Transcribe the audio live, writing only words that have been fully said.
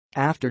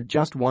After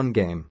just one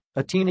game,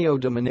 Ateneo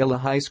de Manila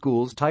High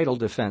School's title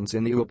defense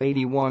in the UAAP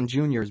 81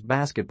 Juniors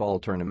basketball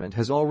tournament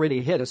has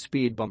already hit a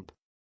speed bump.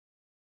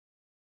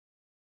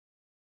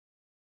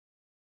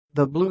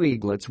 The Blue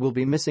Eaglets will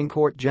be missing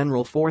court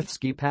general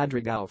Forthsky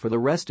Padrigao for the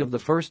rest of the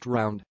first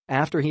round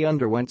after he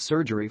underwent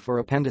surgery for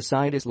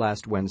appendicitis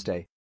last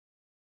Wednesday.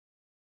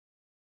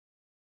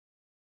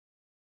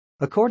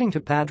 According to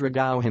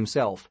Padrigao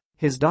himself,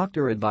 his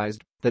doctor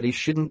advised that he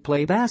shouldn't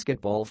play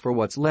basketball for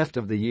what's left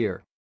of the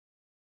year.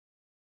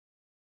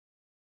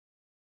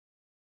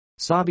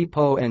 Sabi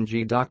po ng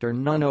doctor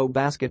no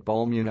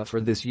basketball muna for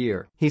this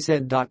year, he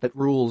said. That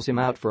rules him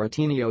out for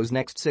Ateneo's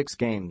next 6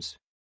 games.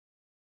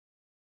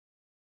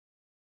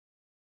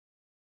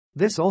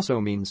 This also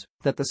means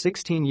that the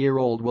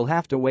 16-year-old will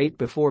have to wait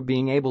before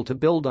being able to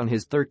build on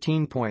his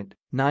 13-point,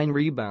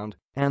 9-rebound,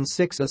 and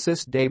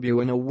 6-assist debut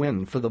in a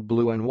win for the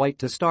Blue and White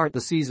to start the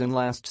season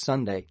last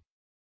Sunday.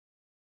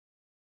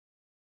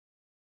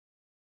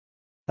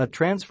 A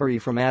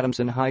transferee from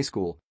Adamson High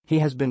School, he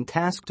has been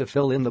tasked to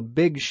fill in the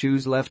big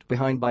shoes left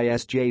behind by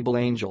SJ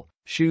Belangel,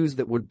 shoes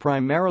that would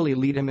primarily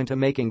lead him into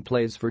making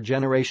plays for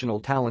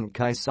generational talent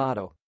Kai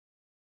Sotto.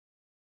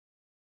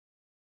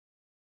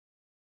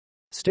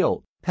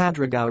 Still,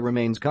 Padrigao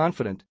remains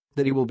confident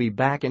that he will be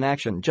back in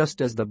action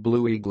just as the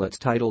Blue Eaglets'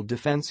 title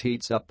defense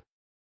heats up.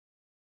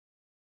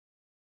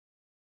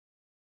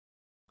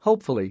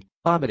 Hopefully,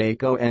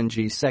 Ateneo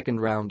ng second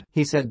round,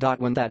 he said.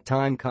 When that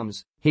time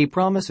comes, he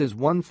promises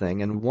one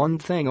thing and one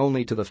thing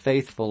only to the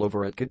faithful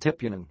over at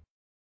Katipunan.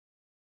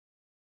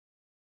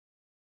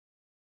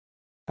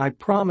 "I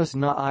promise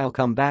I'll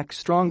come back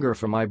stronger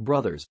for my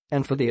brothers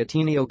and for the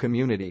Ateneo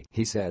community,"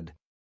 he said.